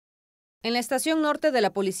En la Estación Norte de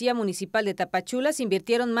la Policía Municipal de Tapachula se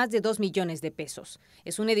invirtieron más de 2 millones de pesos.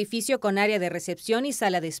 Es un edificio con área de recepción y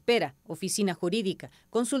sala de espera, oficina jurídica,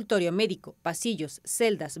 consultorio médico, pasillos,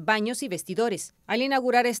 celdas, baños y vestidores. Al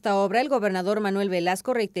inaugurar esta obra, el gobernador Manuel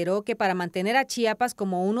Velasco reiteró que para mantener a Chiapas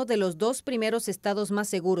como uno de los 2 primeros estados más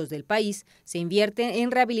seguros del país, se invierte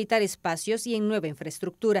en rehabilitar espacios y en nueva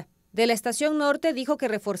infraestructura. De la Estación Norte dijo que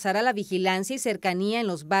reforzará la vigilancia y cercanía en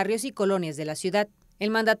los barrios y colonias de la ciudad. El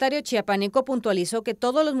mandatario chiapaneco puntualizó que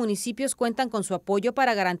todos los municipios cuentan con su apoyo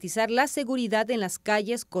para garantizar la seguridad en las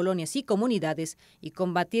calles, colonias y comunidades y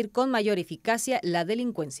combatir con mayor eficacia la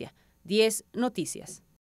delincuencia. 10 Noticias.